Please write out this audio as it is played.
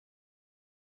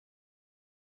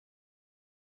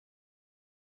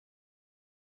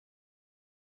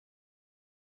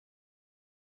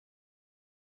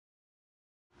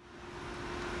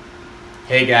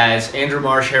Hey guys, Andrew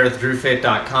Marsh here with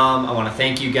DrewFit.com. I want to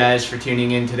thank you guys for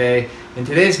tuning in today. In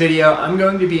today's video, I'm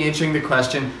going to be answering the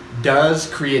question,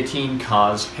 does creatine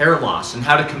cause hair loss, and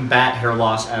how to combat hair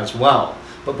loss as well.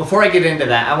 But before I get into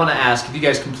that, I want to ask if you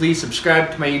guys can please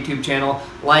subscribe to my YouTube channel,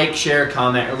 like, share,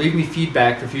 comment, or leave me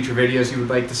feedback for future videos you would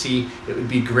like to see. It would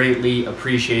be greatly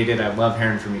appreciated. I love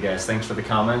hearing from you guys. Thanks for the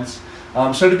comments.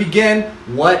 So to begin,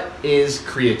 what is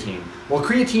creatine? Well,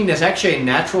 creatine is actually a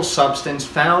natural substance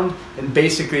found in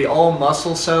basically all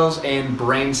muscle cells and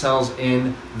brain cells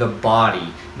in the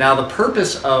body. Now, the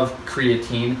purpose of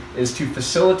creatine is to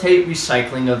facilitate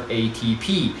recycling of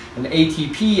ATP. And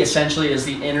ATP essentially is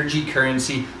the energy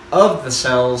currency of the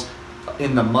cells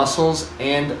in the muscles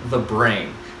and the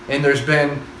brain. And there's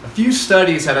been a few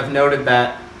studies that have noted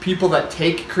that people that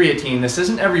take creatine, this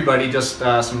isn't everybody, just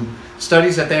some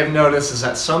studies that they have noticed is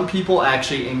that some people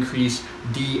actually increase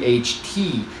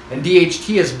DHT. And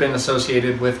DHT has been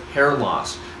associated with hair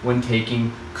loss when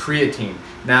taking creatine.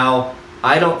 Now,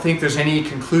 I don't think there's any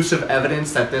conclusive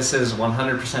evidence that this is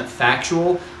 100%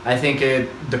 factual. I think it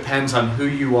depends on who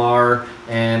you are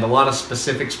and a lot of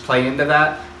specifics play into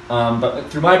that. But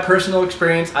through my personal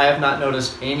experience, I have not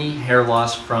noticed any hair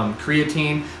loss from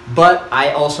creatine, but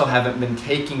I also haven't been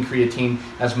taking creatine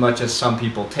as much as some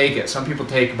people take it. Some people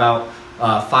take about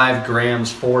 5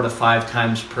 grams 4 to 5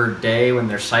 times per day when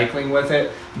they're cycling with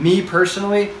it. Me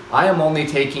personally, I am only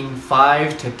taking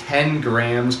 5 to 10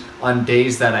 grams on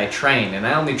days that I train, and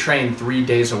I only train 3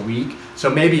 days a week. So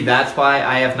maybe that's why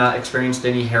I have not experienced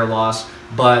any hair loss.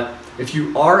 But if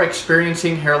you are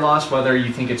experiencing hair loss, whether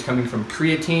you think it's coming from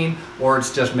creatine or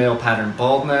it's just male pattern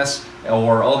baldness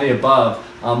or all the above,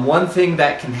 one thing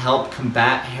that can help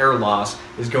combat hair loss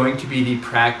is going to be the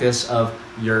practice of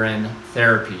urine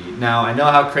therapy. Now, I know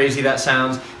how crazy that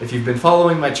sounds. If you've been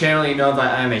following my channel, you know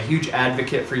that I'm a huge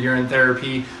advocate for urine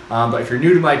therapy. But if you're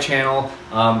new to my channel,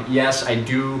 yes, I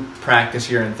do practice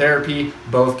urine therapy,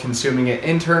 both consuming it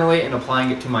internally and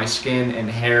applying it to my skin and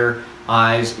hair,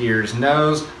 eyes, ears,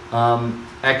 nose,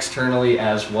 externally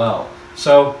as well.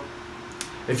 So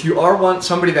if you are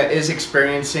somebody that is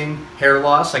experiencing hair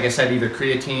loss, like I said, either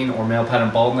creatine or male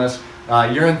pattern baldness,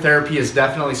 urine therapy is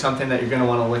definitely something that you're going to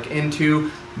want to look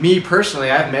into. Me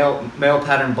personally, I have male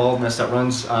pattern baldness that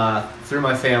runs through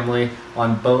my family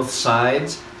on both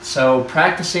sides. So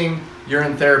practicing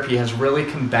urine therapy has really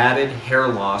combated hair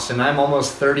loss, and I'm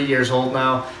almost 30 years old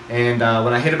now, and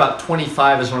when I hit about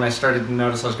 25 is when I started to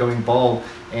notice I was going bald.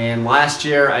 And last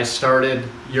year I started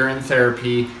urine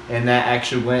therapy, and that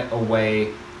actually went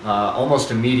away almost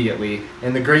immediately.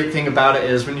 And the great thing about it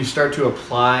is when you start to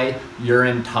apply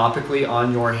urine topically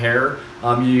on your hair,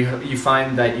 you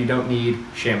find that you don't need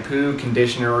shampoo,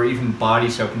 conditioner, or even body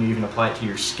soap, and you even apply it to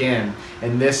your skin.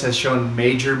 And this has shown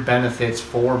major benefits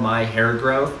for my hair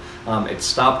growth. It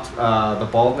stopped the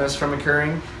baldness from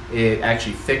occurring. It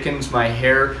actually thickens my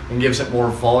hair and gives it more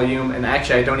volume. And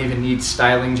actually, I don't even need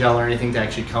styling gel or anything to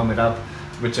actually comb it up,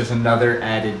 which is another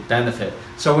added benefit.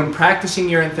 So when practicing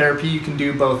urine therapy, you can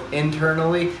do both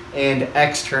internally and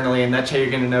externally, and that's how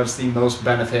you're going to notice the most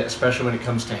benefit, especially when it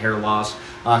comes to hair loss.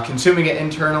 Consuming it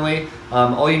internally,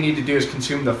 all you need to do is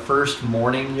consume the first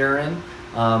morning urine,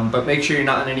 but make sure you're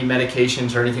not on any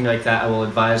medications or anything like that. I will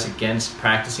advise against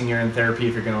practicing urine therapy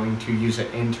if you're going to use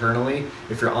it internally,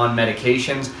 if you're on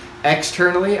medications.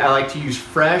 Externally, I like to use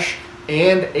fresh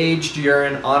and aged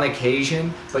urine on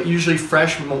occasion, but usually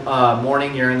fresh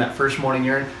morning urine, that first morning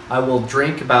urine, I will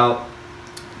drink about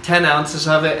 10 ounces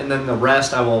of it, and then the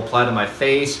rest I will apply to my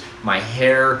face, my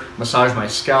hair, massage my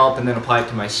scalp, and then apply it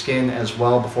to my skin as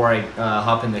well before I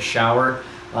hop in the shower.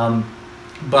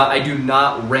 But I do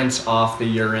not rinse off the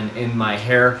urine in my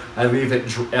hair. I leave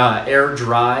it air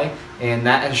dry, and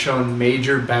that has shown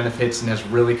major benefits and has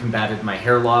really combated my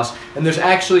hair loss. And there's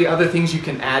actually other things you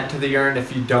can add to the urine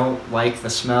if you don't like the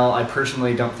smell. I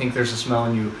personally don't think there's a smell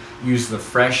when you use the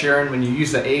fresh urine. When you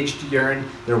use the aged urine,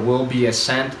 there will be a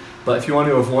scent. But if you want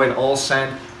to avoid all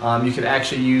scent, you could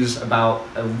actually use about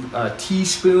a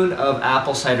teaspoon of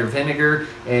apple cider vinegar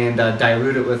and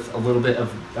dilute it with a little bit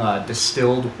of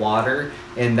distilled water,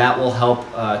 and that will help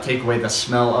take away the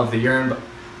smell of the urine. But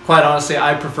quite honestly,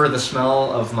 I prefer the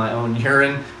smell of my own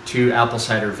urine to apple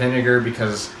cider vinegar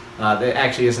because it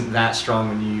actually isn't that strong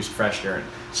when you use fresh urine.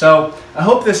 So I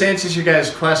hope this answers your guys'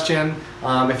 question.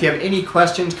 If you have any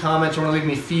questions, comments, or want to leave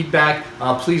me feedback,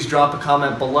 please drop a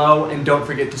comment below, and don't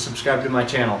forget to subscribe to my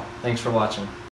channel. Thanks for watching.